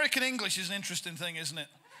American English is an interesting thing, isn't it?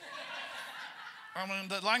 I mean,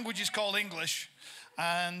 the language is called English,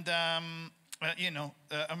 and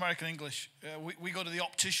American English. We go to the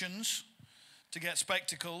opticians to get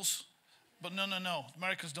spectacles, but no.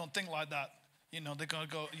 Americans don't think like that. You know, they're going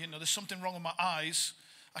to go, there's something wrong with my eyes.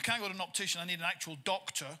 I can't go to an optician. I need an actual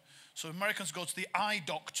doctor. So Americans go to the eye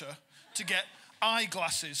doctor to get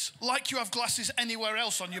eyeglasses, like you have glasses anywhere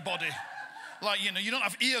else on your body. Like, you don't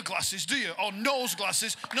have ear glasses, do you? Or nose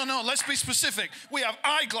glasses. No, let's be specific. We have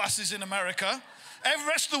eyeglasses in America. Every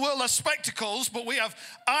rest of the world has spectacles, but we have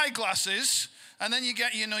eyeglasses. And then you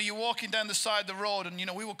get, you're walking down the side of the road, and,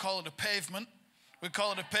 we would call it a pavement. We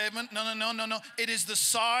call it a pavement. No. It is the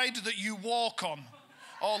side that you walk on.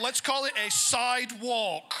 Or let's call it a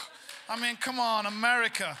sidewalk. I mean, come on,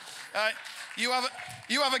 America. You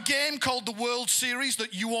have a game called the World Series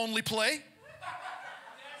that you only play,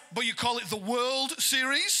 but you call it the World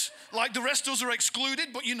Series. Like the rest of us are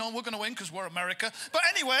excluded, but we're going to win because we're America. But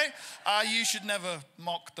anyway, you should never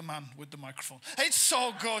mock the man with the microphone. It's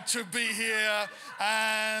so good to be here,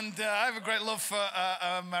 and I have a great love for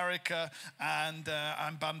America, and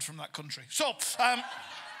I'm banned from that country. So,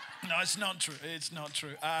 no, it's not true. It's not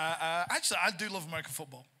true. Actually, I do love American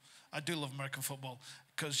football. I do love American football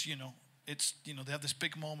because, it's, they have this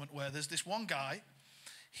big moment where there's this one guy,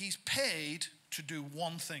 he's paid to do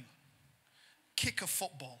one thing, kick a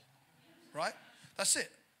football, right? That's it.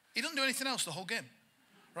 He doesn't do anything else the whole game,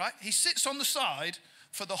 right? He sits on the side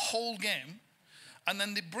for the whole game, and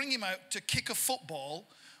then they bring him out to kick a football,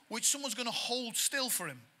 which someone's going to hold still for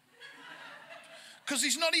him. Because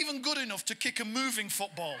he's not even good enough to kick a moving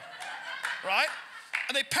football, right?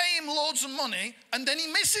 And they pay him loads of money, and then he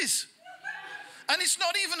misses. And it's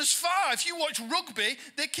not even as far. If you watch rugby,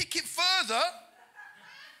 they kick it further.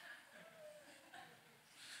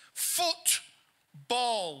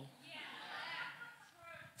 Football.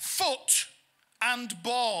 Foot and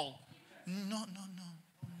ball. No.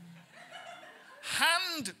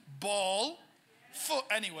 Handball. Foot.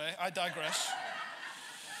 Anyway, I digress.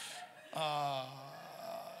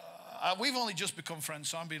 We've only just become friends,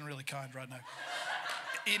 so I'm being really kind right now.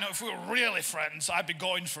 If we were really friends, I'd be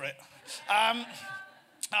going for it.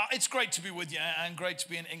 It's great to be with you, and great to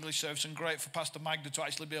be in English service, and great for Pastor Magda to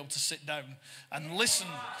actually be able to sit down and listen.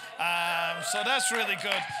 So that's really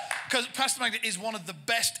good, because Pastor Magda is one of the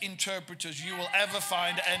best interpreters you will ever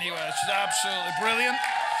find anywhere. She's absolutely brilliant,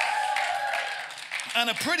 and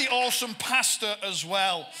a pretty awesome pastor as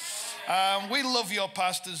well. We love your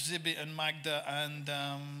pastors, Zibby and Magda, and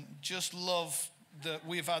just love that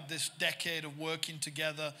we've had this decade of working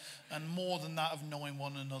together, and more than that, of knowing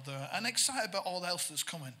one another, and excited about all else that's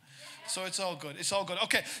coming. So it's all good. It's all good.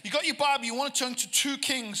 Okay, you got your Bible. You want to turn to 2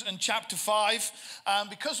 Kings and chapter 5.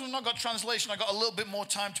 Because we've not got translation, I got a little bit more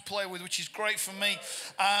time to play with, which is great for me.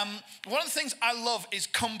 One of the things I love is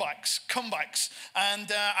comebacks.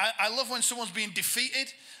 And I love when someone's being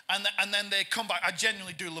defeated, and then they come back. I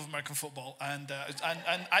genuinely do love American football, and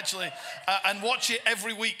actually watch it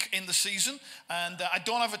every week in the season. And I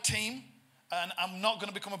don't have a team, and I'm not going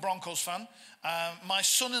to become a Broncos fan. My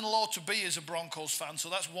son-in-law to be is a Broncos fan, so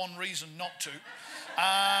that's one reason not to.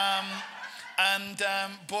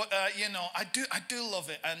 But I do love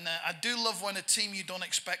it, and I do love when a team you don't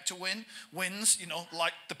expect to win wins.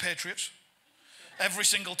 Like the Patriots, every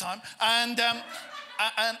single time. But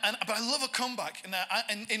I love a comeback.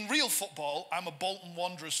 And in real football, I'm a Bolton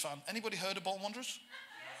Wanderers fan. Anybody heard of Bolton Wanderers?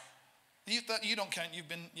 You don't count. You've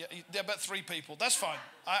been, there are about 3 people. That's fine.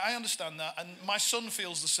 I understand that. And my son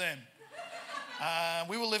feels the same.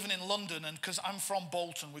 We were living in London, and because I'm from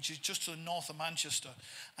Bolton, which is just to the north of Manchester.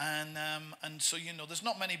 And so, there's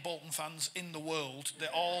not many Bolton fans in the world. They're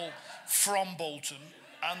all from Bolton,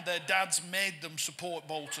 and their dads made them support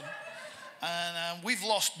Bolton. And we've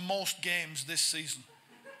lost most games this season.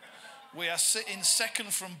 We are sitting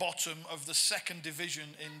second from bottom of the 2nd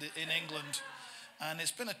division in England. And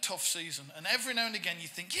it's been a tough season. And every now and again you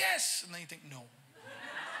think, yes, and then you think, no.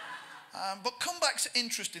 But comebacks are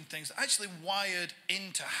interesting things. They're actually wired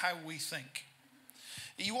into how we think.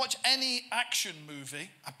 You watch any action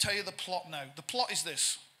movie, I'll tell you the plot now. The plot is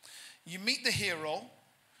this. You meet the hero,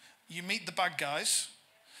 you meet the bad guys.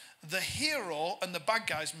 The hero and the bad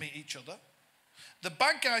guys meet each other. The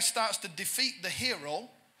bad guy starts to defeat the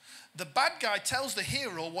hero. The bad guy tells the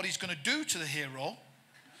hero what he's going to do to the hero.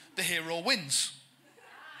 The hero wins.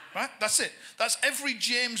 Right? That's it. That's every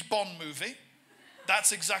James Bond movie.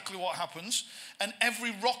 That's exactly what happens. And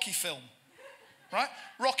every Rocky film. Right?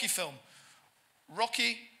 Rocky film.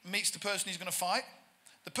 Rocky meets the person he's going to fight.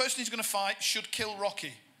 The person he's going to fight should kill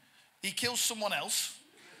Rocky. He kills someone else.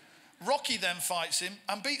 Rocky then fights him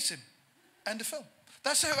and beats him. End of film.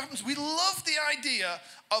 That's how it happens. We love the idea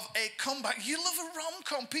of a comeback. You love a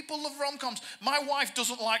rom-com. People love rom-coms. My wife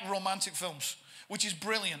doesn't like romantic films, which is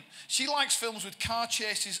brilliant. She likes films with car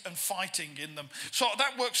chases and fighting in them. So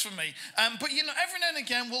that works for me. But you know, every now and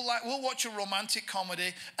again, we'll watch a romantic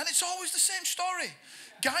comedy, and it's always the same story.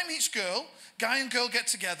 Guy meets girl, guy and girl get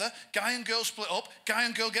together, guy and girl split up, guy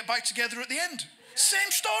and girl get back together at the end.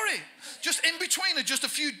 Same story. Just in between are just a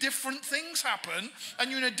few different things happen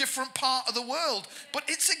and you're in a different part of the world. But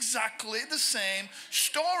it's exactly the same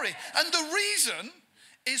story. And the reason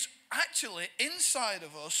is actually inside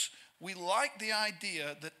of us, we like the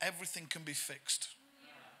idea that everything can be fixed.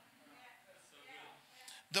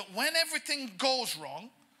 That when everything goes wrong,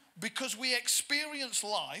 because we experience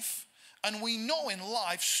life and we know in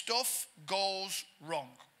life stuff goes wrong.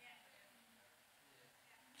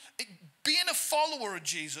 Being a follower of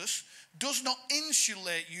Jesus does not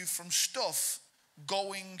insulate you from stuff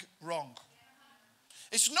going wrong.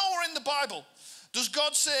 It's nowhere in the Bible does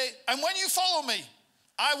God say, and when you follow me,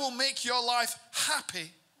 I will make your life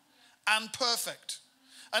happy and perfect.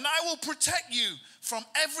 And I will protect you from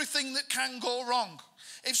everything that can go wrong.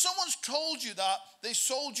 If someone's told you that, they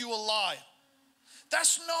sold you a lie.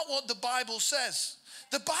 That's not what the Bible says.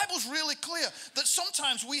 The Bible's really clear that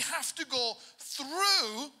sometimes we have to go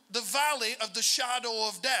through the valley of the shadow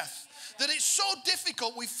of death. That it's so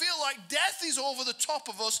difficult, we feel like death is over the top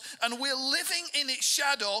of us and we're living in its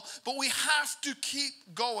shadow, but we have to keep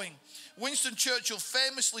going. Winston Churchill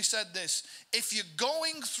famously said this, if you're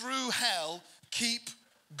going through hell, keep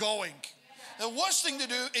going. The worst thing to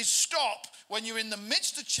do is stop when you're in the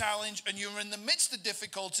midst of challenge and you're in the midst of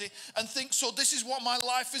difficulty and think, so this is what my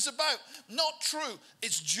life is about. Not true.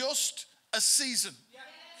 It's just a season.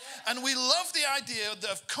 And we love the idea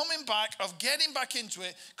of coming back, of getting back into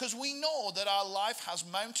it, because we know that our life has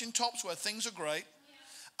mountaintops where things are great,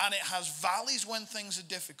 and it has valleys when things are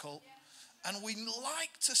difficult. And we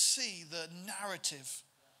like to see the narrative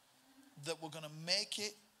that we're going to make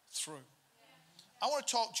it through. I want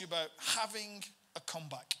to talk to you about having a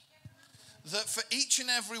comeback. That for each and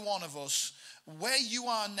every one of us, where you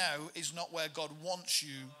are now is not where God wants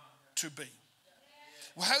you to be.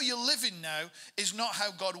 How you're living now is not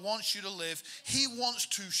how God wants you to live. He wants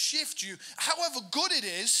to shift you. However good it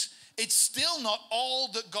is, it's still not all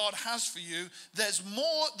that God has for you. There's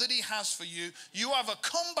more that he has for you. You have a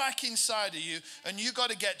comeback inside of you, and you got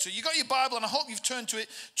to get to it. You got your Bible, and I hope you've turned to it.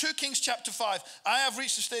 2 Kings chapter 5. I have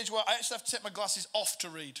reached the stage where I actually have to take my glasses off to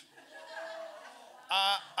read.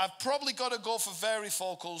 I've probably got to go for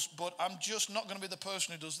varifocals, but I'm just not going to be the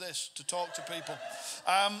person who does this, to talk to people.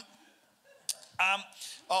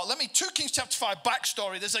 2 Kings chapter 5,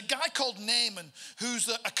 backstory. There's a guy called Naaman who's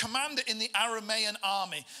a commander in the Aramean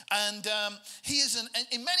army. And he is,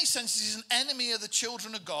 in many senses, he's an enemy of the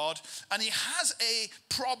children of God. And he has a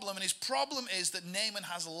problem, and his problem is that Naaman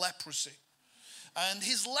has leprosy. And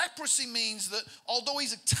his leprosy means that although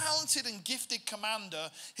he's a talented and gifted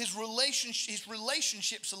commander, his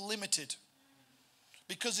relationships are limited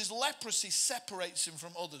because his leprosy separates him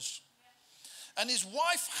from others. And his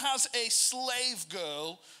wife has a slave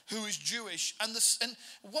girl who is Jewish. And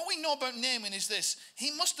what we know about Naaman is this.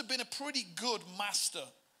 He must have been a pretty good master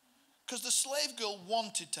because the slave girl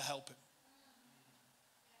wanted to help him.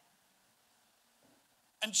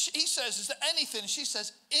 And he says, is there anything? She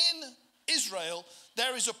says, in Israel,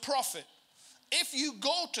 there is a prophet. If you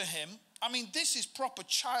go to him, I mean, this is proper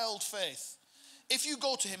child faith. If you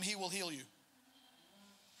go to him, he will heal you.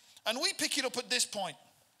 And we pick it up at this point.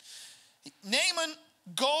 Naaman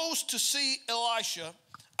goes to see Elisha,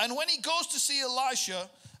 and when he goes to see Elisha,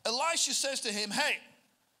 Elisha says to him, hey,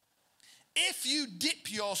 if you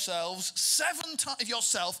dip yourself 7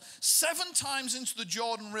 times into the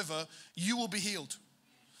Jordan River, you will be healed.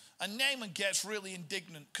 And Naaman gets really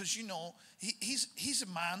indignant because, you know, he's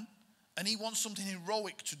a man and he wants something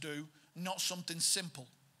heroic to do, not something simple.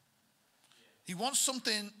 He wants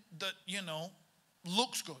something that, you know,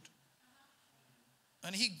 looks good.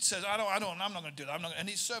 And he says, I'm not going to do that. And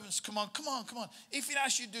his servants, come on. If he'd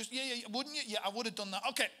asked you to do, yeah, wouldn't you? Yeah, I would have done that.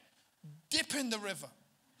 Okay, dip in the river.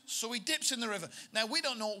 So he dips in the river. Now, we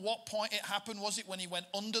don't know at what point it happened. Was it when he went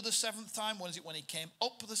under the 7th time? Was it when he came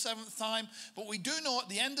up the 7th time? But we do know at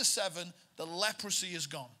the end of 7, the leprosy is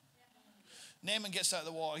gone. Naaman gets out of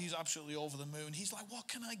the water. He's absolutely over the moon. He's like, what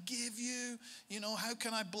can I give you? You know, how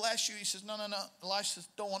can I bless you? He says, no. Elisha says,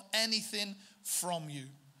 don't want anything from you.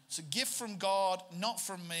 It's a gift from God, not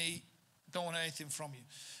from me. Don't want anything from you.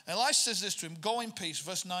 And Elisha says this to him, go in peace,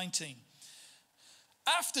 verse 19.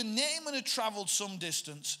 After Naaman had traveled some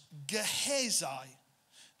distance, Gehazi,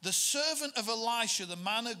 the servant of Elisha, the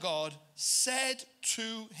man of God, said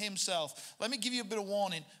to himself. Let me give you a bit of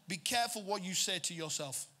warning. Be careful what you say to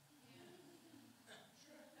yourself.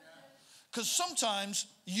 Because sometimes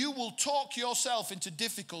you will talk yourself into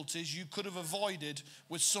difficulties you could have avoided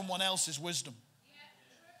with someone else's wisdom.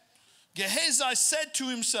 Gehazi said to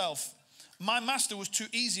himself, my master was too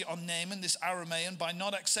easy on Naaman, this Aramaean, by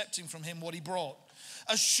not accepting from him what he brought.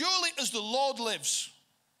 As surely as the Lord lives,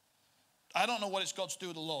 I don't know what it's got to do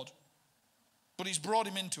with the Lord, but he's brought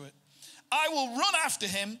him into it. I will run after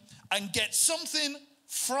him and get something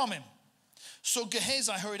from him. So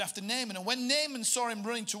Gehazi hurried after Naaman, and when Naaman saw him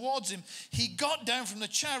running towards him, he got down from the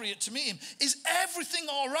chariot to meet him. Is everything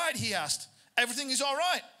all right? He asked. Everything is all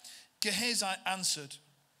right. Gehazi answered.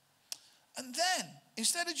 And then,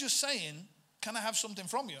 instead of just saying, can I have something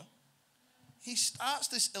from you? He starts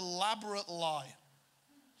this elaborate lie.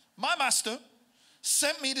 My master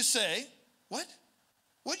sent me to say, what?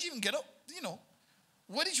 Where did you even get up?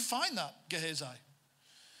 Where did you find that, Gehazi?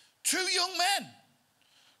 2 young men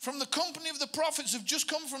from the company of the prophets have just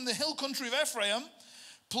come from the hill country of Ephraim.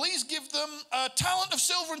 Please give them a talent of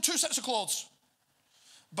silver and 2 sets of clothes.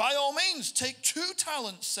 By all means, take 2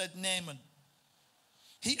 talents, said Naaman.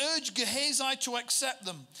 He urged Gehazi to accept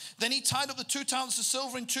them. Then he tied up the 2 talents of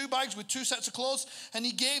silver in 2 bags with 2 sets of clothes, and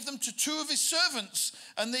he gave them to 2 of his servants,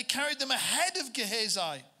 and they carried them ahead of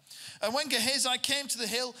Gehazi. And when Gehazi came to the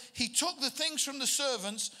hill, he took the things from the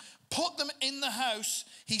servants, put them in the house.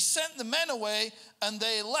 He sent the men away, and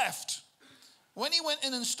they left. When he went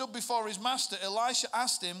in and stood before his master, Elisha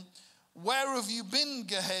asked him, where have you been,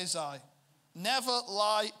 Gehazi? Never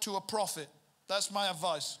lie to a prophet. That's my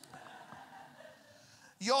advice.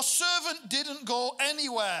 Your servant didn't go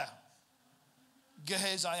anywhere,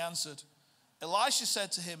 Gehazi answered. Elisha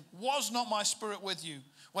said to him, was not my spirit with you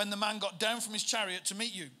when the man got down from his chariot to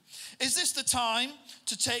meet you? Is this the time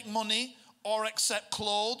to take money or accept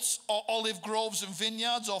clothes or olive groves and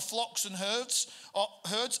vineyards or flocks and herds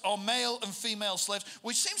or male and female slaves?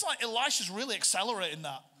 Which seems like Elisha's really accelerating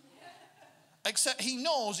that. Except he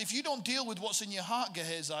knows if you don't deal with what's in your heart,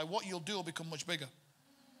 Gehazi, what you'll do will become much bigger.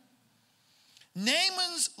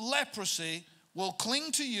 Naaman's leprosy will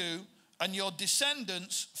cling to you and your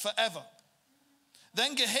descendants forever.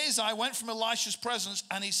 Then Gehazi went from Elisha's presence,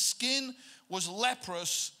 and his skin was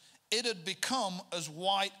leprous. It had become as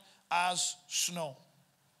white as snow.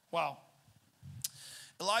 Wow.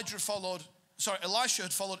 Elisha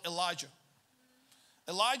had followed Elijah.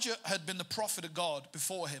 Elijah had been the prophet of God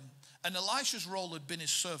before him, and Elisha's role had been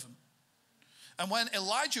his servant. And when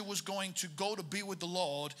Elijah was going to go to be with the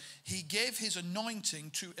Lord, he gave his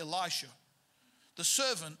anointing to Elisha. The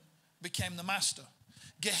servant became the master.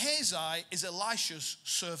 Gehazi is Elisha's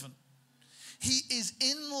servant. He is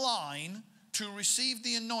in line to receive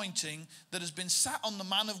the anointing that has been sat on the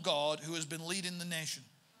man of God who has been leading the nation.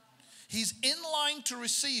 He's in line to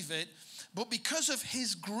receive it, but because of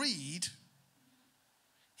his greed,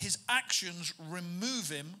 his actions remove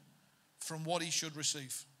him from what he should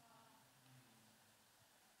receive.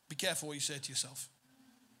 Be careful what you say to yourself.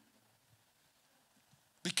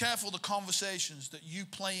 Be careful the conversations that you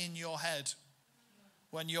play in your head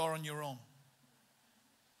when you're on your own.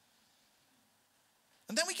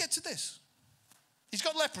 And then we get to this. He's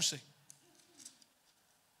got leprosy.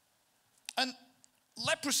 And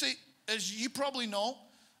leprosy, as you probably know,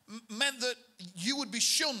 meant that you would be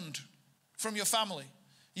shunned from your family.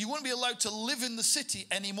 You wouldn't be allowed to live in the city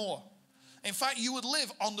anymore. In fact, you would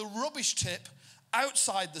live on the rubbish tip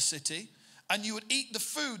outside the city, and you would eat the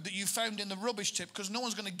food that you found in the rubbish tip, because no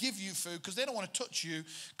one's going to give you food because they don't want to touch you,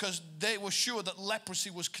 because they were sure that leprosy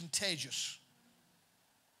was contagious.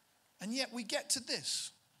 And yet we get to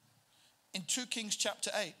this in 2 Kings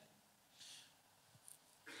chapter 8.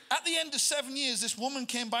 At the end of 7 years, this woman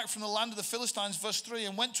came back from the land of the Philistines, verse 3,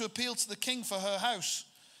 and went to appeal to the king for her house.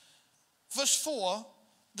 Verse 4,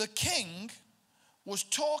 the king was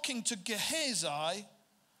talking to Gehazi,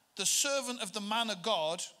 the servant of the man of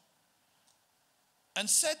God, and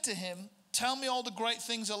said to him, tell me all the great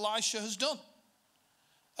things Elisha has done.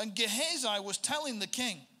 And Gehazi was telling the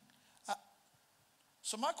king.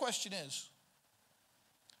 So my question is,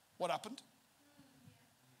 what happened?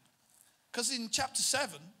 Because in chapter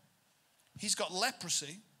 7, he's got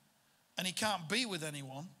leprosy and he can't be with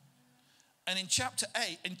anyone. And in chapter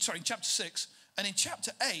 6, and in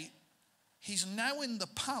chapter 8, he's now in the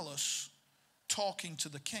palace talking to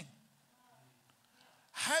the king.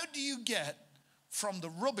 How do you get from the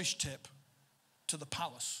rubbish tip to the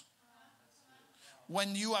palace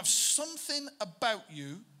when you have something about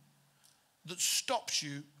you that stops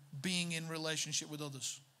you being in relationship with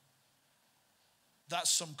others? That's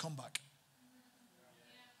some comeback.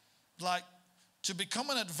 like to become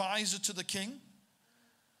an advisor to the king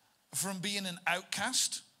from being an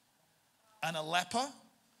outcast and a leper.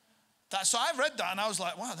 So I read that and I was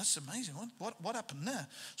like, wow, that's amazing. What happened there?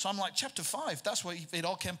 So I'm like, chapter 5, that's where it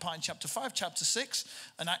all came apart in chapter 5. Chapter 6,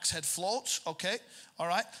 an axe head floats. Okay, all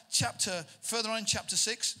right. Further on in chapter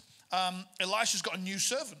 6, Elisha's got a new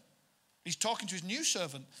servant. He's talking to his new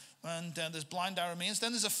servant. And there's blind Arameans.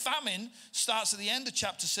 Then there's a famine, starts at the end of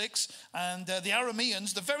chapter 6. And the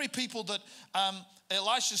Arameans, the very people that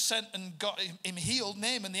Elisha sent and got him healed,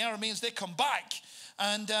 Naaman, the Arameans, they come back.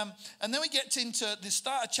 And then we get into the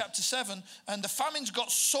start of chapter 7. And the famine's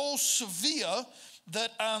got so severe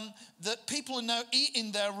that people are now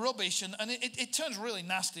eating their rubbish. And it turns really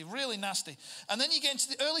nasty, really nasty. And then you get into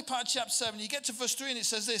the early part of chapter 7. You get to verse 3 and it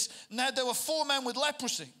says this. Now there were 4 men with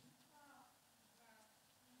leprosy.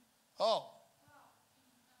 Oh.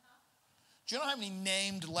 Do you know how many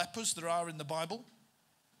named lepers there are in the Bible?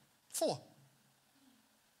 4.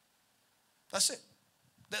 That's it.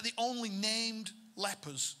 They're the only named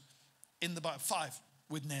lepers in the Bible. 5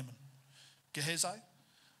 with Naaman. Gehazi,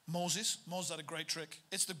 Moses. Moses had a great trick.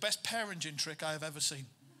 It's the best parenting trick I have ever seen.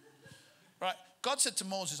 Right? God said to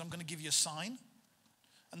Moses, I'm going to give you a sign.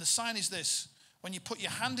 And the sign is this. When you put your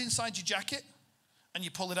hand inside your jacket and you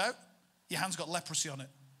pull it out, your hand's got leprosy on it.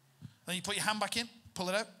 Then you put your hand back in, pull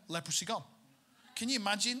it out, leprosy gone. Can you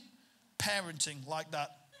imagine parenting like that?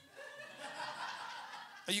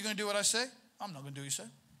 Are you going to do what I say? I'm not going to do what you say. Do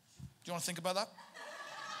you want to think about that?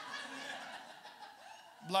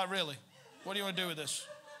 Like, really? What do you want to do with this?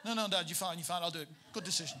 No, Dad, you're fine, I'll do it. Good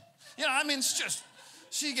decision. You know, I mean, it's just,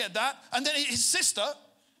 so you get that. And then his sister,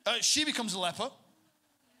 she becomes a leper.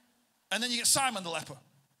 And then you get Simon the leper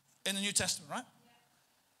in the New Testament, right?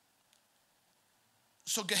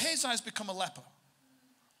 So Gehazi has become a leper.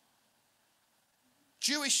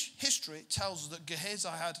 Jewish history tells us that Gehazi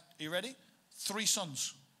had, are you ready? 3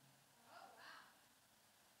 sons.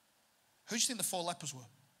 Who do you think the 4 lepers were?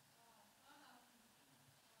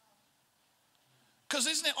 Because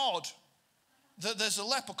isn't it odd that there's a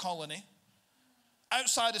leper colony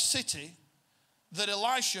outside a city that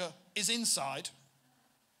Elisha is inside,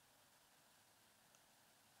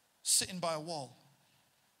 sitting by a wall?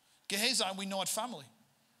 Gehazi, we know, had family.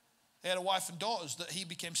 He had a wife and daughters that he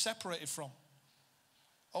became separated from.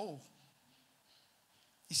 Oh.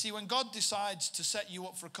 You see, when God decides to set you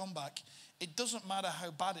up for a comeback, it doesn't matter how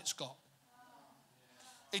bad it's got.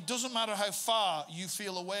 It doesn't matter how far you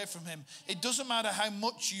feel away from him. It doesn't matter how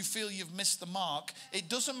much you feel you've missed the mark. It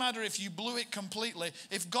doesn't matter if you blew it completely.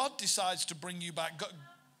 If God decides to bring you back,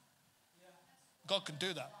 God can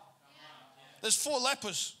do that. There's 4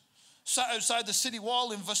 lepers sat outside the city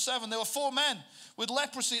wall in verse 7. There were 4 men with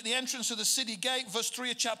leprosy at the entrance of the city gate, verse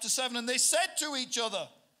 3 of chapter 7. And they said to each other.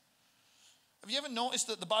 Have you ever noticed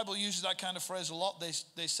that the Bible uses that kind of phrase a lot?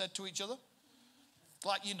 They said to each other.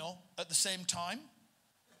 Like, you know, at the same time.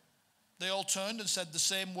 They all turned and said the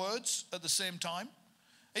same words at the same time.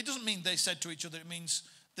 It doesn't mean they said to each other. It means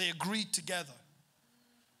they agreed together.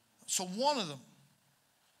 So one of them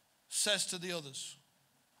says to the others.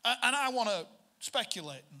 And I want to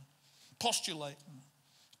speculate and postulate and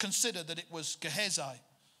consider that it was Gehazi.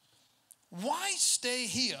 Why stay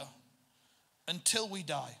here until we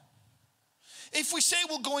die? If we say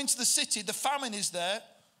we'll go into the city, the famine is there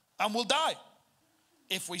and we'll die.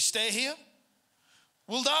 If we stay here,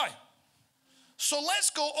 we'll die. So let's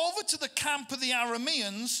go over to the camp of the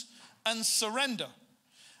Arameans and surrender.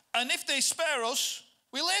 And if they spare us,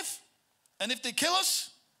 we live. And if they kill us,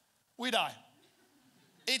 we die.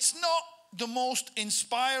 It's not the most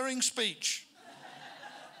inspiring speech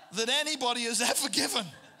that anybody has ever given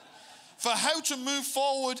for how to move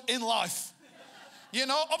forward in life. You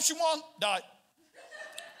know, option 1, die.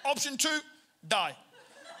 Option 2, die.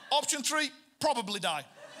 Option 3, probably die.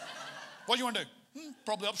 What do you want to do?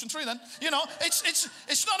 Probably option 3 then. You know,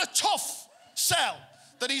 it's not a tough sell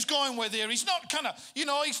that he's going with here. He's not kind of, you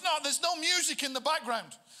know, there's no music in the background.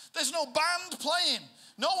 There's no band playing.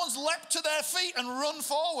 No one's leapt to their feet and run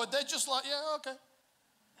forward. They're just like, yeah, okay.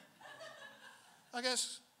 I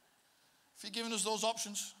guess if you're giving us those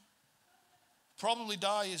options, probably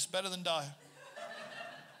die is better than die.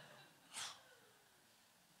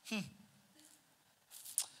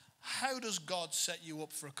 How does God set you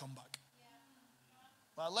up for a comeback?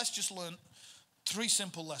 Well, let's just learn 3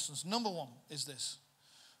 simple lessons. Number 1 is this.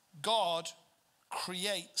 God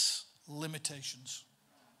creates limitations.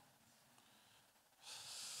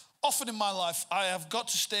 Often in my life, I have got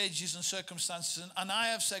to stages and circumstances and I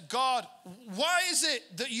have said, God, why is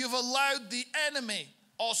it that you've allowed the enemy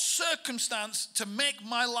or circumstance to make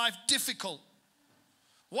my life difficult?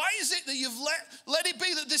 Why is it that you've let it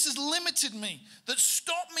be that this has limited me, that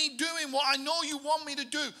stopped me doing what I know you want me to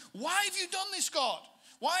do? Why have you done this, God?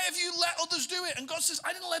 Why have you let others do it? And God says,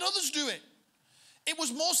 I didn't let others do it. It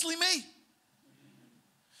was mostly me.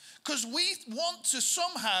 Because we want to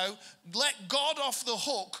somehow let God off the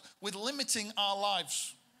hook with limiting our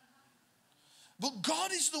lives. But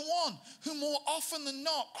God is the one who more often than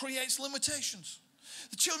not creates limitations.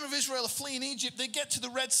 The children of Israel are fleeing Egypt. They get to the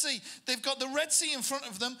Red Sea. They've got the Red Sea in front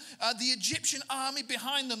of them, the Egyptian army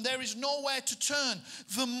behind them. There is nowhere to turn.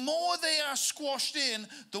 The more they are squashed in,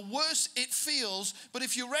 the worse it feels. But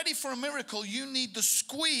if you're ready for a miracle, you need the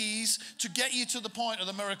squeeze to get you to the point of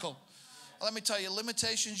the miracle. Let me tell you,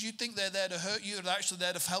 limitations, you think they're there to hurt you, they're actually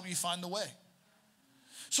there to help you find the way.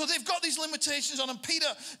 So they've got these limitations on them. Peter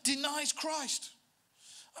denies Christ.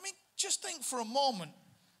 I mean, just think for a moment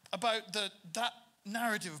about that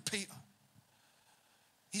narrative of Peter.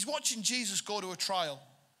 He's watching Jesus go to a trial.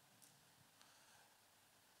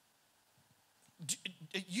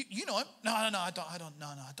 You know him? No, I don't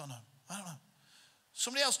know.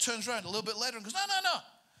 Somebody else turns around a little bit later and goes, no.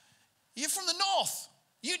 You're from the north.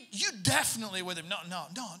 You definitely with him. No.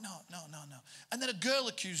 And then a girl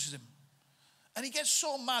accuses him. And he gets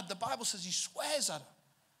so mad, the Bible says he swears at her.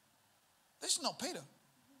 This is not Peter.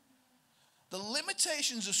 The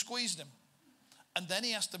limitations have squeezed him. And then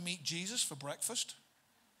he has to meet Jesus for breakfast.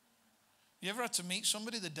 You ever had to meet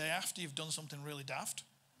somebody the day after you've done something really daft?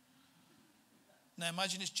 Now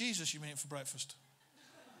imagine it's Jesus you meet for breakfast.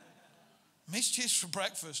 Meet Jesus for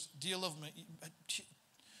breakfast. Do you love me?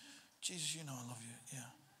 Jesus, you know I love you. Yeah.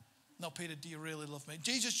 No, Peter, do you really love me?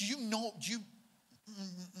 Jesus, you know you.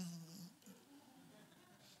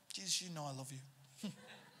 Jesus, you know I love you.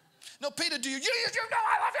 No, Peter, do you? You know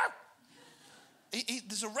I love you.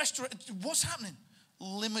 There's a restaurant. What's happening?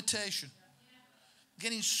 Limitation.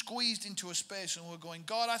 Getting squeezed into a space, and we're going,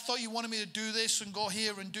 God, I thought you wanted me to do this and go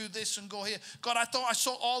here and do this and go here. God, I thought I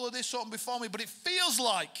saw all of this open before me, but it feels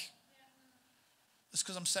like it's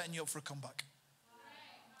because I'm setting you up for a comeback.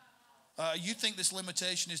 You think this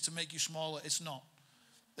limitation is to make you smaller. It's not.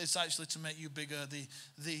 It's actually to make you bigger.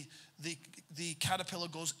 The caterpillar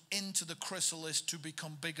goes into the chrysalis to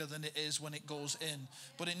become bigger than it is when it goes in.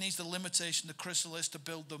 But it needs the limitation, the chrysalis, to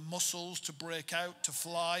build the muscles, to break out, to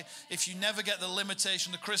fly. If you never get the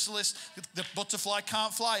limitation, the chrysalis, the butterfly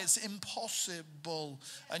can't fly. It's impossible.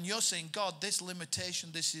 And you're saying, God, this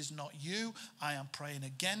limitation, this is not you. I am praying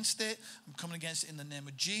against it. I'm coming against it in the name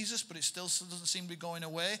of Jesus, but it still doesn't seem to be going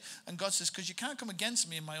away. And God says, because you can't come against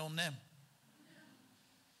me in my own name.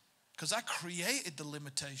 Because I created the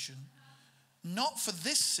limitation, not for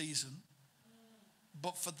this season,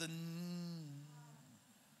 but for the...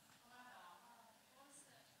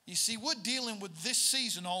 You see, we're dealing with this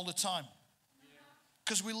season all the time.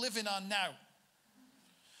 Because we live in our now.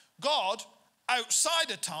 God, outside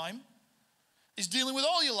of time, is dealing with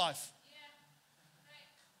all your life.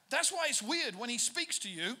 That's why it's weird when he speaks to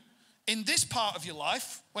you in this part of your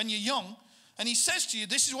life, when you're young, and he says to you,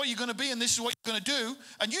 this is what you're going to be and this is what you're going to do.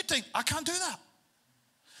 And you think, I can't do that.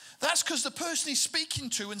 That's because the person he's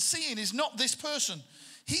speaking to and seeing is not this person.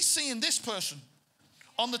 He's seeing this person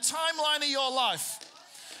on the timeline of your life.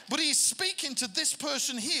 But he's speaking to this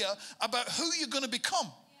person here about who you're going to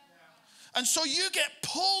become. And so you get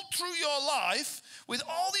pulled through your life with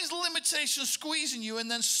all these limitations squeezing you,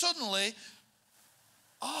 and then suddenly,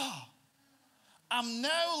 I'm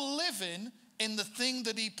now living in the thing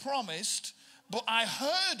that he promised, but I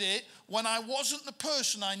heard it when I wasn't the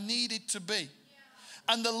person I needed to be.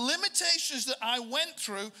 And the limitations that I went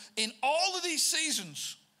through in all of these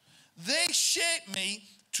seasons, they shaped me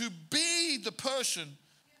to be the person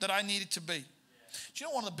that I needed to be. Do you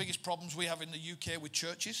know one of the biggest problems we have in the UK with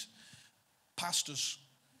churches? Pastors.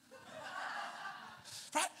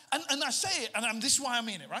 Right? And I say it, and this is why I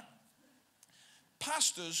mean it, right?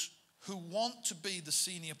 Pastors who want to be the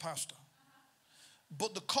senior pastor.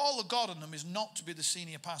 But the call of God on them is not to be the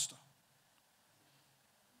senior pastor.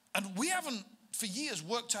 And we haven't, for years,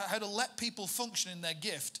 worked out how to let people function in their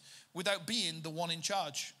gift without being the one in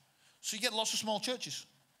charge. So you get lots of small churches.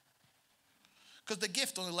 Because the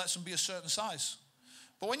gift only lets them be a certain size.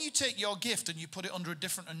 But when you take your gift and you put it under a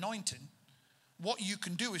different anointing, what you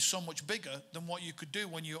can do is so much bigger than what you could do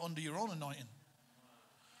when you're under your own anointing.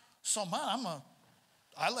 So man,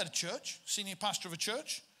 I led a church, senior pastor of a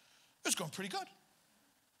church. It was going pretty good.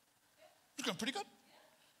 It's going pretty good.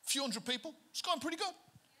 A few hundred people. It's going pretty good.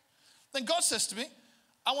 Then God says to me,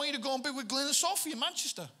 I want you to go and be with Glenn and Sophie in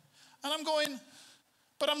Manchester. And I'm going,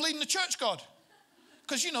 but I'm leading the church, God.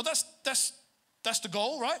 Because, you know, that's the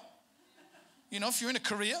goal, right? You know, if you're in a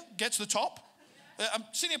career, get to the top. I'm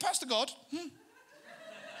senior pastor, God.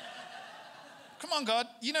 Come on, God,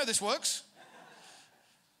 you know this works.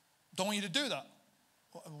 Don't want you to do that.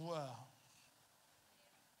 Well,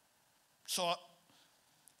 so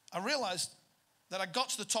I realized that I got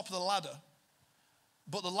to the top of the ladder,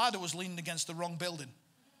 but the ladder was leaning against the wrong building.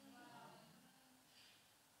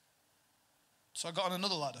 So I got on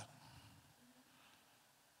another ladder.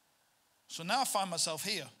 So now I find myself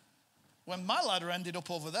here when my ladder ended up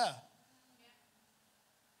over there.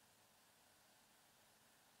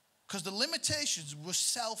 Because the limitations were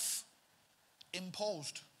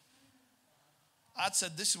self-imposed. I'd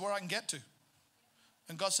said, this is where I can get to.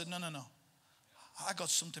 And God said, no. I got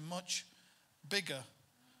something much bigger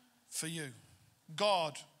for you.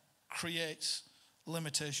 God creates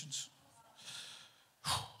limitations.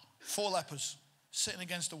 4 lepers sitting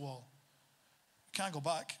against a wall. We can't go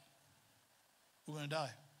back. We're going to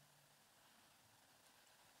die.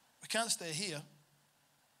 We can't stay here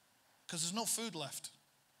because there's no food left.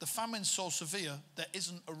 The famine's so severe, there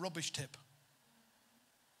isn't a rubbish tip.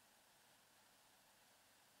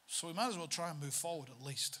 So we might as well try and move forward at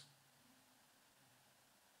least.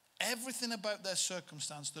 Everything about their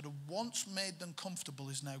circumstance that had once made them comfortable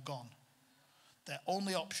is now gone. Their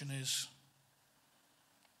only option is.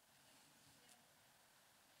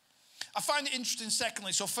 I find it interesting,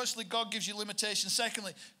 secondly. So firstly, God gives you limitations.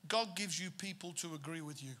 Secondly, God gives you people to agree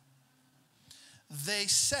with you. They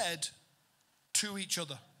said to each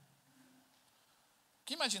other.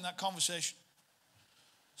 Can you imagine that conversation?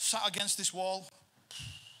 Sat against this wall.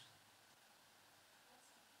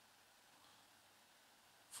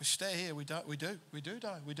 If we stay here, we do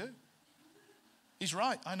die. He's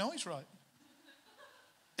right. I know he's right.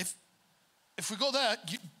 If we go there,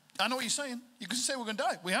 I know what you're saying. You can say we're going to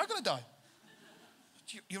die. We are going to die.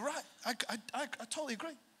 You're right. I totally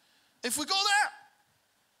agree. If we go there,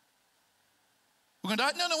 we're going to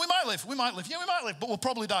die. No, we might live. We might live. Yeah, we might live, but we'll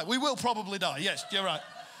probably die. We will probably die. Yes, you're right.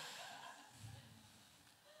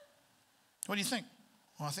 What do you think?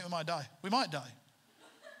 Well, I think we might die. We might die.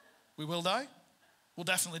 We will die. We'll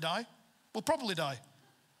definitely die. We'll probably die.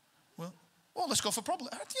 Well, let's go for probably.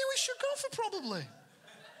 Yeah, we should go for probably.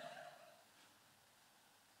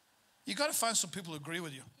 You got to find some people who agree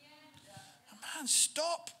with you. Man,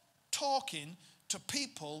 stop talking to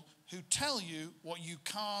people who tell you what you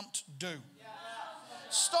can't do.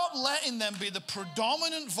 Stop letting them be the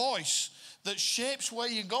predominant voice that shapes where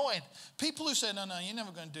you're going. People who say, no, you're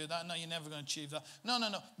never going to do that. No, you're never going to achieve that. No.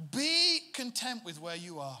 Be content with where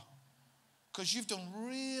you are because you've done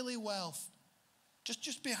really well.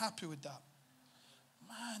 Just be happy with that.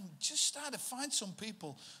 Man, just start to find some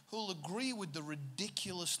people who'll agree with the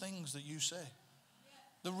ridiculous things that you say.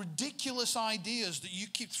 The ridiculous ideas that you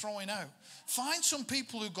keep throwing out. Find some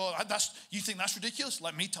people who go, you think that's ridiculous?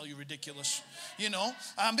 Let me tell you ridiculous.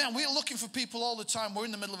 Man, we're looking for people all the time. We're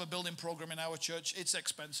in the middle of a building program in our church. It's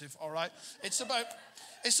expensive, all right? It's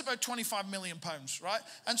about 25 million pounds, right?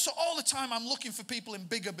 And so all the time I'm looking for people in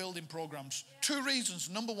bigger building programs. 2 reasons.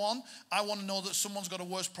 Number 1, I want to know that someone's got a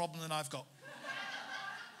worse problem than I've got.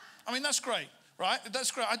 I mean, that's great. Right? That's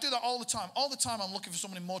great. I do that all the time. All the time I'm looking for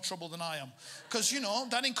someone in more trouble than I am. Because,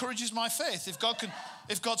 that encourages my faith.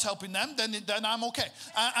 If God's helping them, then I'm okay.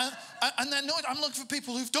 And then I'm looking for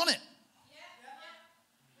people who've done it.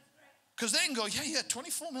 Because they can go, yeah,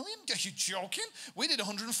 24 million? Are you joking? We did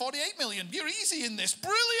 148 million. You're easy in this.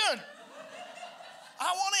 Brilliant.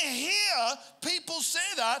 I want to hear people say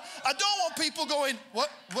that. I don't want people going, what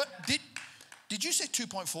did you say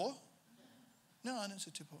 2.4? No, I didn't say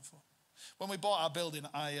 2.4. When we bought our building,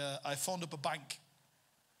 I phoned up a bank.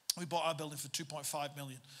 We bought our building for 2.5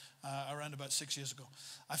 million around about 6 years ago.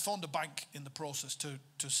 I phoned a bank in the process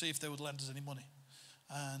to see if they would lend us any money.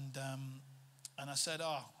 And I said,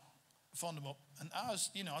 I phoned them up. And I was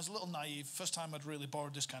a little naive. First time I'd really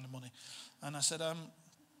borrowed this kind of money. And I said,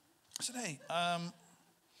 hey,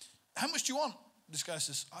 how much do you want? This guy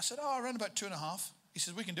says, I said, around about 2.5. He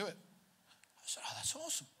says, we can do it. I said, that's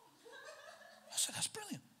awesome. I said, that's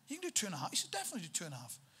brilliant. You can do 2.5. He said, definitely do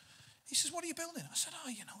 2.5. He says, what are you building? I said,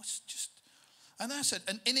 it's just. And then I said,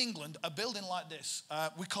 and in England, a building like this,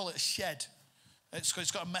 we call it a shed. It's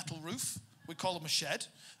got a metal roof. We call them a shed.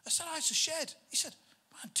 I said, it's a shed. He said,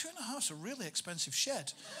 man, 2.5 is a really expensive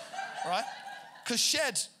shed, right? Because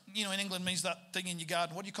shed, in England means that thing in your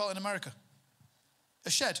garden. What do you call it in America? A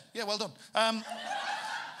shed. Yeah, well done.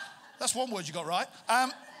 That's one word you got right.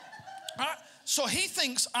 Right? So he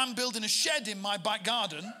thinks I'm building a shed in my back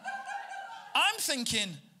garden. I'm thinking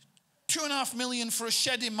 2.5 million for a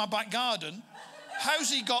shed in my back garden.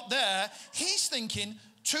 How's he got there? He's thinking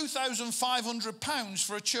 £2,500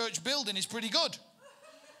 for a church building is pretty good.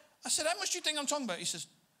 I said, how much do you think I'm talking about? He says,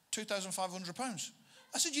 £2,500.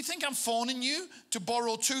 I said, you think I'm phoning you to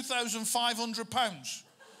borrow £2,500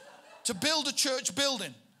 to build a church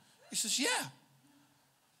building? He says, yeah.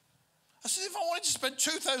 I said, if I wanted to spend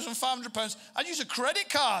 £2,500, I'd use a credit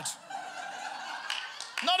card.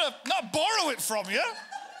 Not borrow it from you.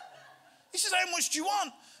 He says, how much do you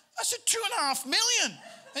want? I said, $2.5 million.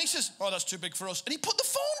 And he says, oh, that's too big for us. And he put the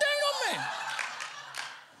phone down on me.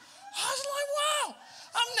 I was like, wow,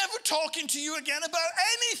 I'm never talking to you again about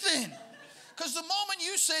anything. Because the moment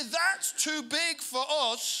you say that's too big for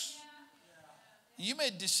us, you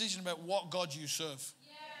made a decision about what God you serve.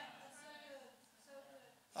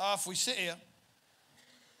 If we sit here,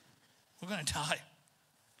 we're going to die.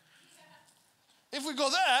 If we go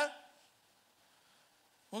there,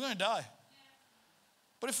 we're going to die.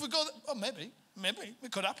 But if we go there, oh, maybe,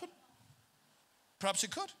 it could happen. Perhaps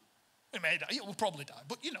it could. We may die. Yeah, we'll probably die.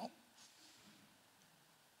 But,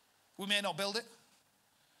 we may not build it.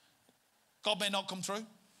 God may not come through.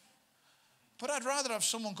 But I'd rather have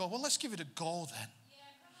someone go, well, let's give it a go then.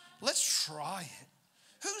 Let's try it.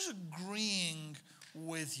 Who's agreeing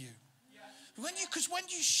with you? Because when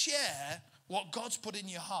you share what God's put in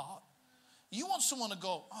your heart, you want someone to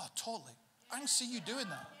go, oh, totally. I can see you doing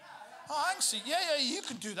that. Oh, I can see. Yeah, you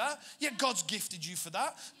can do that. Yeah, God's gifted you for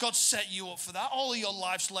that. God set you up for that. All of your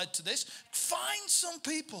life's led to this. Find some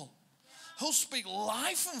people who'll speak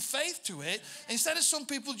life and faith to it instead of some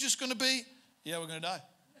people just going to be, yeah, we're going to die.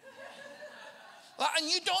 And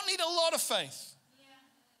you don't need a lot of faith.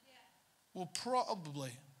 Will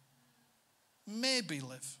probably, maybe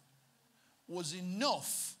live, was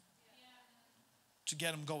enough to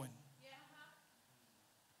get them going.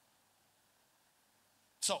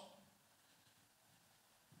 So,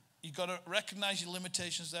 you got to recognize your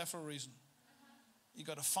limitations there for a reason. You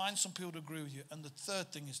got to find some people to agree with you. And the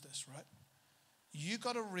third thing is this, right? You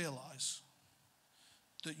got to realize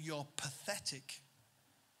that your pathetic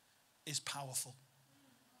is powerful.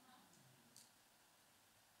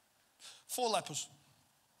 4 lepers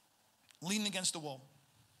leaning against the wall.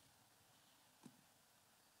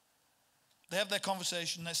 They have their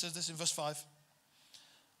conversation. It says this in verse 5.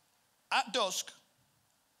 At dusk,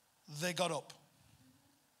 they got up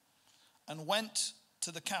and went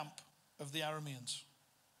to the camp of the Arameans.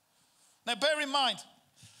 Now, bear in mind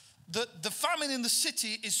that the famine in the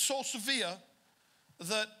city is so severe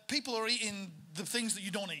that people are eating the things that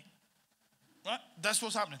you don't eat. Right? That's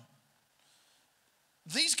what's happening.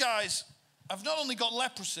 These guys have not only got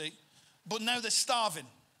leprosy, but now they're starving.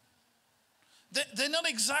 They're not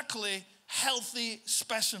exactly healthy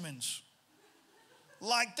specimens.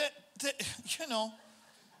 Like that,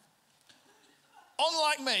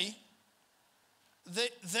 unlike me,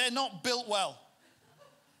 they're not built well.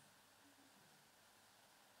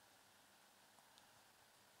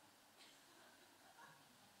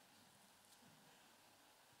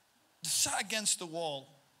 They sat against the wall,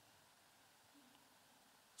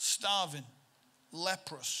 starving,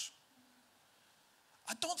 leprous.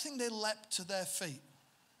 I don't think they leapt to their feet.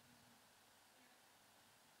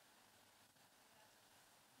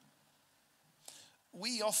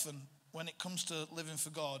 We often, when it comes to living for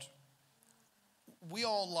God, we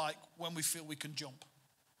all like when we feel we can jump.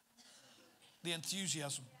 The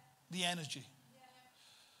enthusiasm, the energy.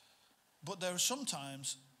 But there are some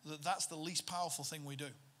times that that's the least powerful thing we do.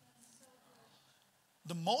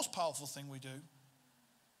 The most powerful thing we do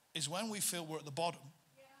is when we feel we're at the bottom,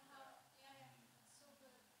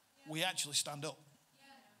 we actually stand up.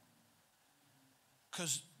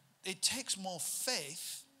 Because it takes more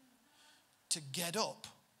faith to get up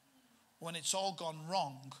when it's all gone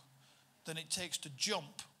wrong than it takes to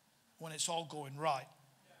jump when it's all going right.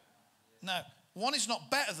 Now, one is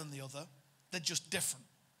not better than the other, they're just different.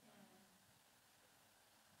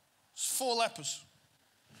 It's 4 lepers.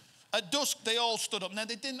 At dusk, they all stood up. Now,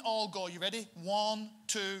 they didn't all go, you ready? 1,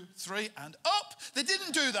 2, 3, and up. They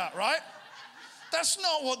didn't do that, right? That's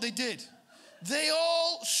not what they did. They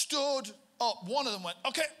all stood up. One of them went,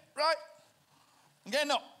 okay, right. I'm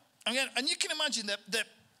getting up. And you can imagine they're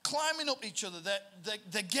climbing up each other.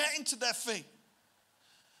 They're getting to their feet.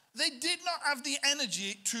 They did not have the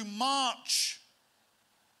energy to march.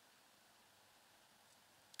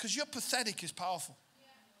 Because your pathetic is powerful.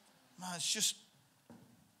 Man, it's just...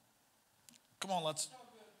 Come on, lads.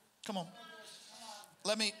 Come on.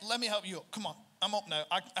 Let me help you up. Come on. I'm up now.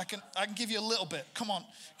 I can give you a little bit. Come on.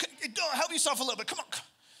 Help yourself a little bit. Come on.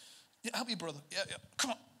 Yeah, help your brother. Yeah.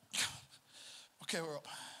 Come on. Okay, we're up.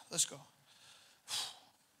 Let's go.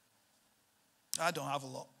 I don't have a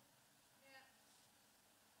lot.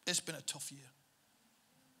 It's been a tough year.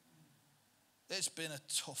 It's been a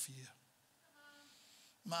tough year.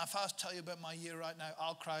 Man, if I was to tell you about my year right now,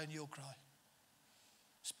 I'll cry and you'll cry.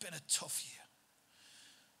 It's been a tough year.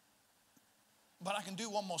 But I can do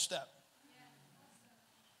one more step.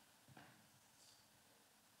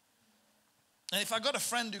 And if I got a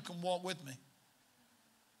friend who can walk with me,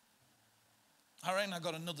 I reckon I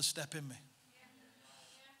got another step in me.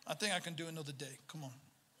 I think I can do another day. Come on.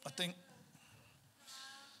 I think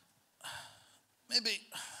maybe,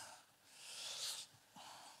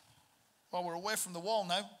 well, we're away from the wall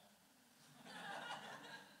now.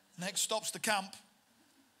 Next stop's the camp.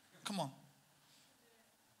 Come on.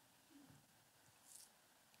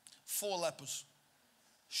 4 lepers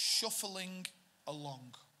shuffling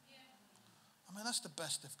along. I mean, that's the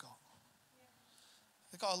best they've got.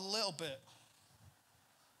 They've got a little bit,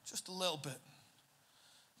 just a little bit.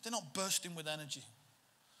 They're not bursting with energy.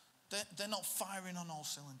 They're not firing on all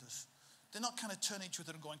cylinders. They're not kind of turning each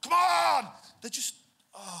other and going, come on! They're just,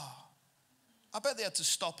 I bet they had to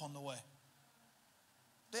stop on the way.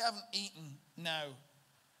 They haven't eaten now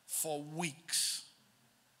for weeks.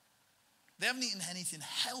 They haven't eaten anything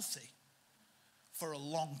healthy for a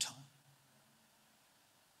long time.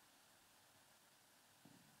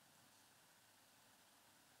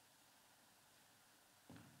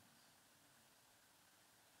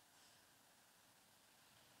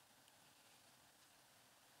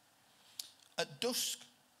 At dusk,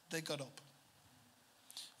 they got up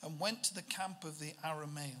and went to the camp of the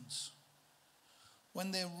Arameans.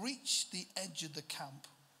 When they reached the edge of the camp,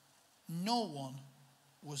 no one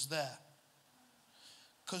was there,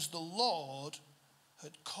 because the Lord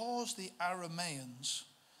had caused the Arameans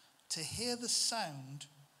to hear the sound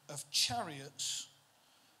of chariots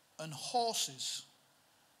and horses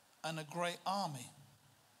and a great army.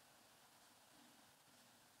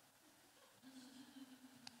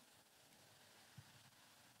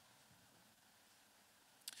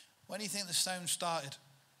 When do you think the sound started?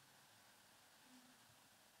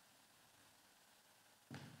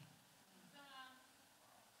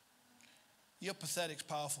 Your pathetic's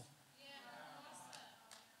powerful.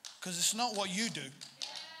 Because it's not what you do.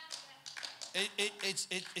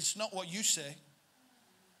 It's not what you say.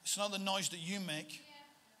 It's not the noise that you make.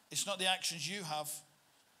 It's not the actions you have.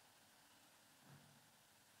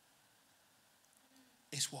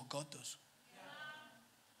 It's what God does.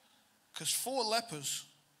 Because 4 lepers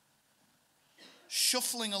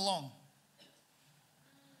shuffling along,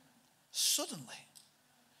 suddenly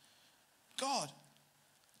God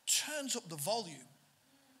turns up the volume.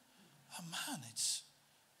 And man, is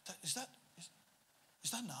that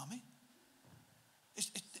an army?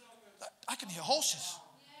 I can hear horses.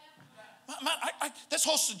 Man, that's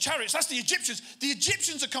horses and chariots. That's the Egyptians. The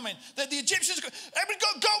Egyptians are coming. The Egyptians are coming.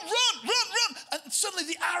 Everybody go, run. And suddenly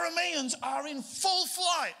the Arameans are in full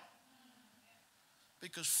flight.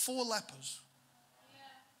 Because 4 lepers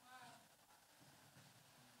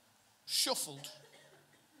shuffled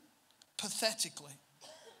pathetically,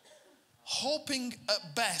 hoping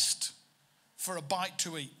at best for a bite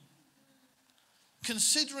to eat,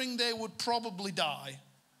 considering they would probably die,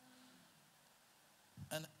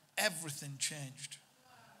 and everything changed.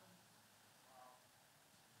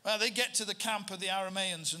 Well, they get to the camp of the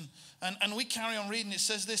Arameans, and we carry on reading. It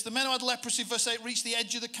says this: the men who had leprosy, verse 8, reached the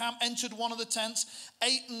edge of the camp, entered one of the tents,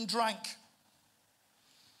 ate and drank.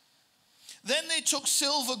 Then they took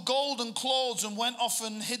silver, gold, and clothes and went off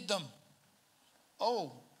and hid them.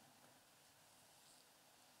 Oh.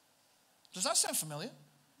 Does that sound familiar?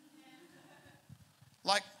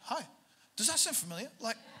 Like, hi. Does that sound familiar?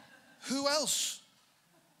 Like, who else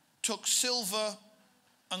took silver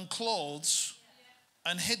and clothes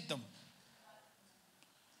and hid them?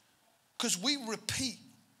 Because we repeat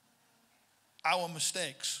our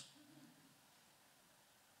mistakes.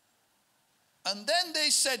 And then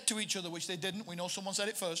they said to each other, which they didn't, we know someone said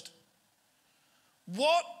it first,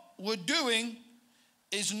 what we're doing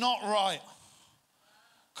is not right.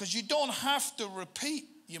 Because you don't have to repeat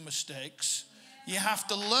your mistakes. You have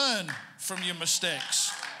to learn from your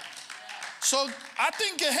mistakes. So I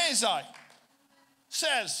think Gehazi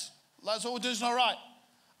says, that's what we're doing is not right.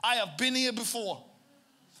 I have been here before.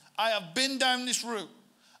 I have been down this route.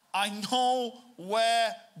 I know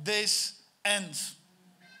where this ends.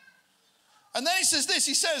 And then he says this,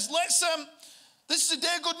 he says, this is a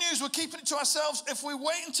day of good news, we're keeping it to ourselves. If we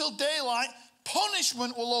wait until daylight,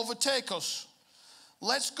 punishment will overtake us.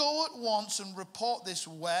 Let's go at once and report this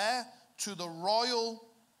where? To the royal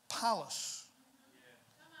palace.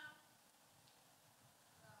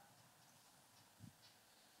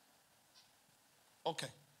 Okay.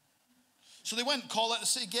 So they went and called out the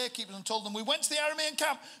city gatekeepers and told them, we went to the Aramean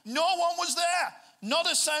camp. No one was there. Not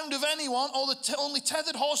a sound of anyone, only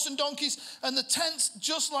tethered horses and donkeys, and the tents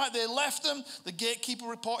just like they left them. The gatekeeper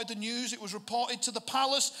reported the news. It was reported to the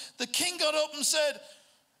palace. The king got up and said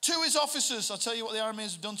to his officers, I'll tell you what the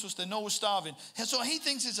Arameans have done to us. They know we're starving. And so he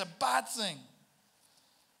thinks it's a bad thing.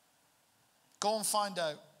 Go and find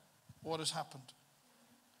out what has happened.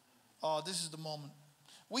 Oh, this is the moment.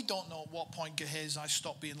 We don't know at what point Gehazi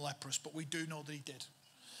stopped being leprous, but we do know that he did.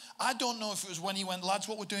 I don't know if it was when he went, lads,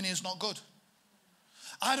 what we're doing here is not good.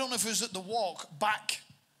 I don't know if it was at the walk back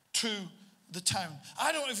to the town.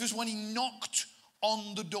 I don't know if it was when he knocked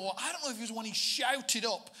on the door. I don't know if it was when he shouted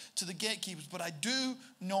up to the gatekeepers, but I do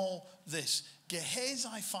know this.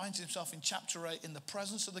 Gehazi finds himself in chapter 8 in the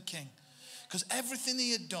presence of the king, because everything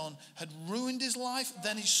he had done had ruined his life.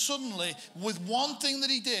 Then he suddenly, with one thing that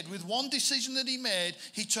he did, with one decision that he made,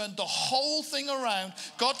 he turned the whole thing around.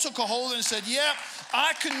 God took a hold of it and said, yeah,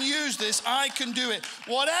 I can use this. I can do it.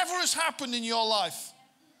 Whatever has happened in your life,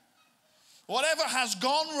 whatever has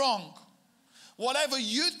gone wrong, whatever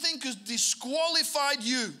you think has disqualified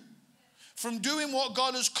you from doing what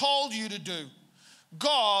God has called you to do,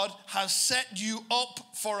 God has set you up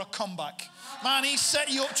for a comeback. Man, he set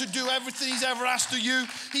you up to do everything he's ever asked of you.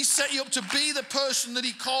 He set you up to be the person that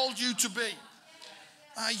he called you to be.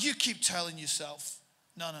 You keep telling yourself,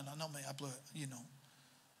 no, not me, I blew it, you know.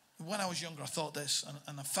 When I was younger, I thought this,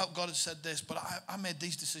 and I felt God had said this, but I made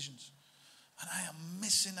these decisions. And I am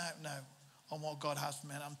missing out now on what God has for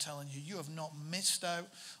me. And I'm telling you, you have not missed out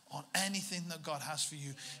on anything that God has for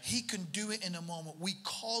you. He can do it in a moment. We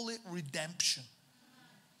call it redemption.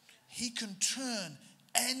 He can turn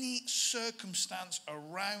any circumstance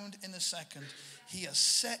around in a second. He has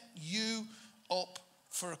set you up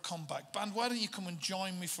for a comeback. Band, why don't you come and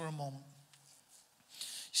join me for a moment?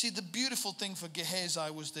 See, the beautiful thing for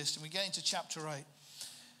Gehazi was this, and we get into chapter 8.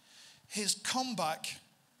 His comeback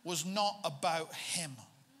was not about him.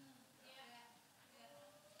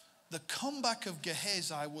 The comeback of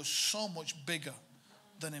Gehazi was so much bigger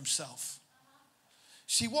than himself.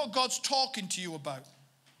 See, what God's talking to you about,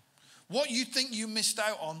 what you think you missed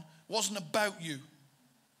out on, wasn't about you.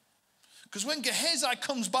 Because when Gehazi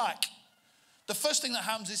comes back, the first thing that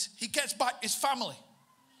happens is he gets back his family.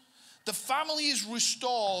 The family is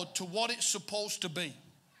restored to what it's supposed to be.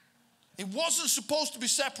 It wasn't supposed to be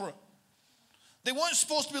separate. They weren't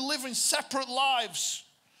supposed to be living separate lives,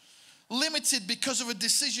 limited because of a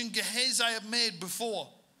decision Gehazi had made before.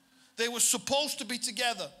 They were supposed to be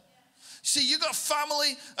together. See, you got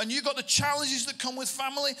family and you got the challenges that come with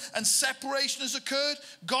family, and separation has occurred.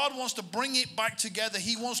 God wants to bring it back together.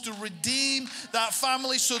 He wants to redeem that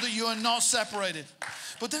family so that you are not separated.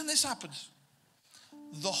 But then this happens.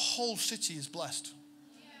 The whole city is blessed.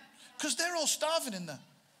 Because they're all starving in there.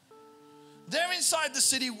 They're inside the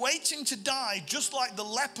city waiting to die, just like the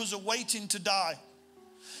lepers are waiting to die.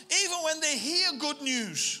 Even when they hear good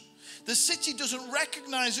news, the city doesn't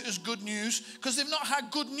recognize it as good news because they've not had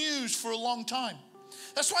good news for a long time.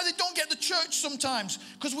 That's why they don't get the church sometimes,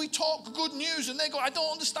 because we talk good news and they go, I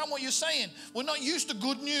don't understand what you're saying. We're not used to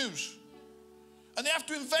good news. And they have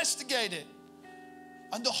to investigate it.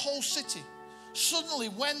 And the whole city, suddenly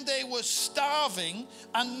when they were starving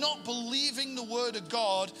and not believing the word of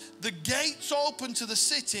God, the gates open to the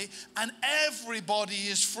city and everybody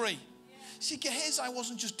is free. See, Gehazi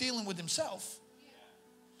wasn't just dealing with himself.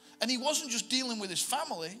 And he wasn't just dealing with his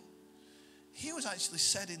family. He was actually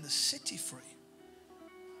setting the city free.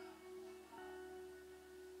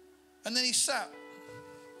 And then he sat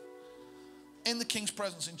in the king's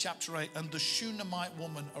presence in chapter 8, and the Shunammite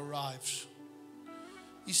woman arrives.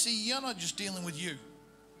 You see, you're not just dealing with you.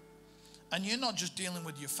 And you're not just dealing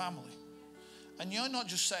with your family. And you're not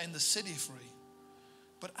just setting the city free.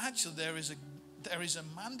 But actually there is a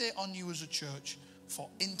mandate on you as a church for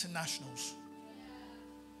internationals.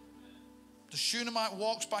 The Shunammite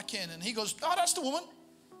walks back in and he goes, oh, that's the woman.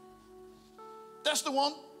 That's the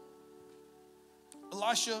one.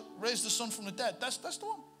 Elisha raised the son from the dead. That's the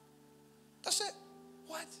one. That's it.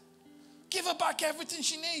 What? Give her back everything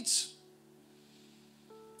she needs.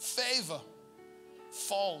 Favor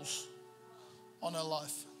falls on her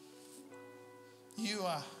life. You've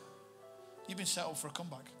been set up for a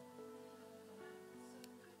comeback.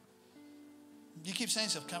 You keep saying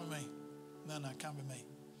stuff, can't be me. No, it can't be me.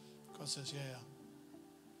 God says, yeah.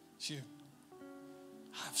 It's you.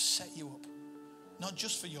 I've set you up. Not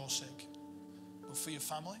just for your sake, but for your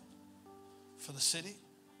family, for the city,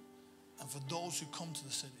 and for those who come to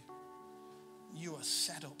the city. You are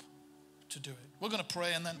set up to do it. We're going to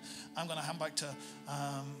pray, and then I'm going to hand back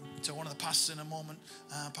to one of the pastors in a moment.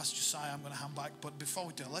 Pastor Josiah, I'm going to hand back. But before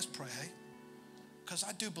we do it, let's pray, hey? Because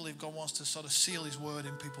I do believe God wants to sort of seal his word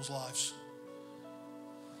in people's lives.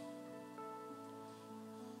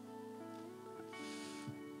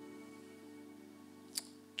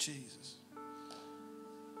 Jesus.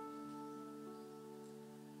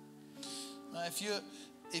 Now, if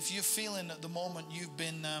you're feeling at the moment you've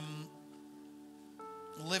been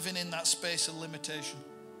living in that space of limitation,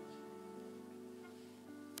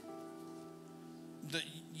 that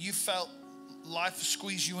you felt life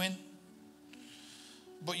squeeze you in,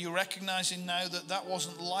 but you're recognizing now that that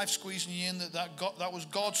wasn't life squeezing you in, that was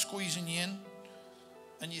God squeezing you in,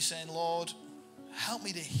 and you're saying, Lord, help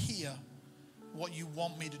me to hear what you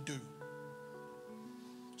want me to do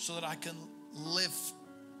so that I can live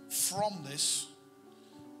from this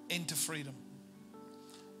into freedom.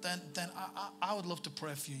 Then I would love to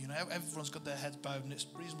pray for you. You know, everyone's got their heads bowed and it's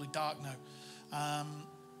reasonably dark now.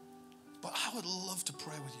 But I would love to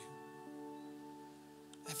pray with you.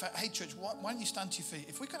 Hey church, why don't you stand to your feet?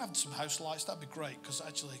 If we could have some house lights, that'd be great, because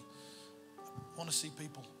actually I want to see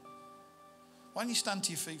people. Why don't you stand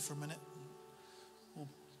to your feet for a minute? We'll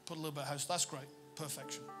put a little bit of house. That's great.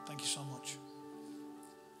 Perfection. Thank you so much.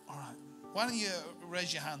 All right. Why don't you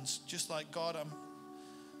raise your hands? Just like, God,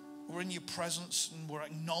 we're in your presence and we're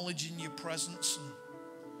acknowledging your presence and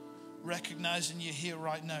recognizing you're here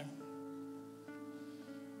right now.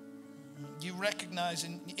 You recognize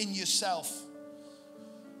in yourself,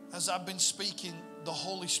 as I've been speaking, the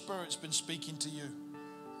Holy Spirit's been speaking to you.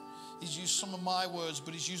 He's used some of my words,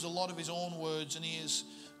 but he's used a lot of his own words, and he has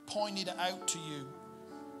pointed out to you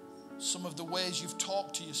some of the ways you've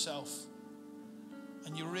talked to yourself.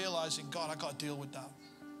 And you're realizing, God, I got to deal with that.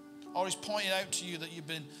 Or he's pointed out to you that you've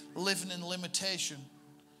been living in limitation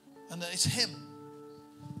and that it's him.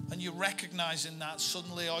 And you're recognizing that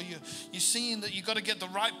suddenly, or you're seeing that you've got to get the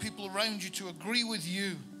right people around you to agree with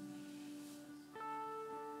you.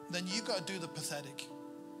 Then you've got to do the pathetic.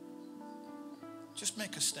 Just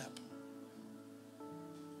make a step.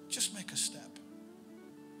 Just make a step.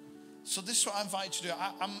 So this is what I invite you to do.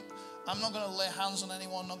 I'm not going to lay hands on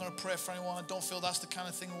anyone. I'm not going to pray for anyone. I don't feel that's the kind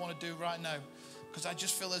of thing I want to do right now. Because I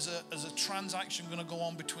just feel there's a transaction going to go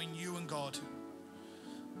on between you and God.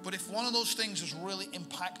 But if one of those things has really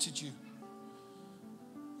impacted you,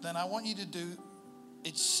 then I want you to do,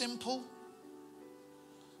 it's simple,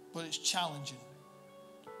 but it's challenging.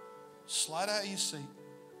 Slide out of your seat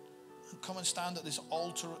and come and stand at this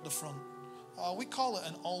altar at the front. We call it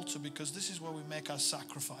an altar because this is where we make our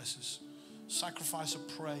sacrifices. Sacrifice of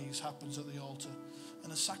praise happens at the altar.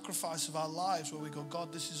 And a sacrifice of our lives where we go,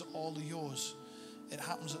 God, this is all yours. It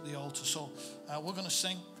happens at the altar. So we're going to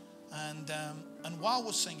sing. And while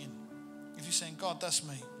we're singing, if you're saying, God, that's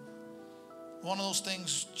me. One of those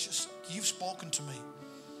things, just you've spoken to me.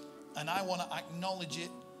 And I want to acknowledge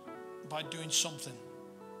it by doing something.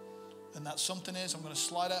 And that something is, I'm going to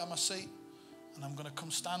slide out of my seat and I'm going to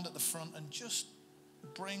come stand at the front and just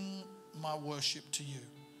bring my worship to you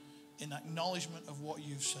in acknowledgement of what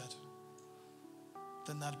you've said.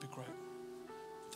 Then that'd be great.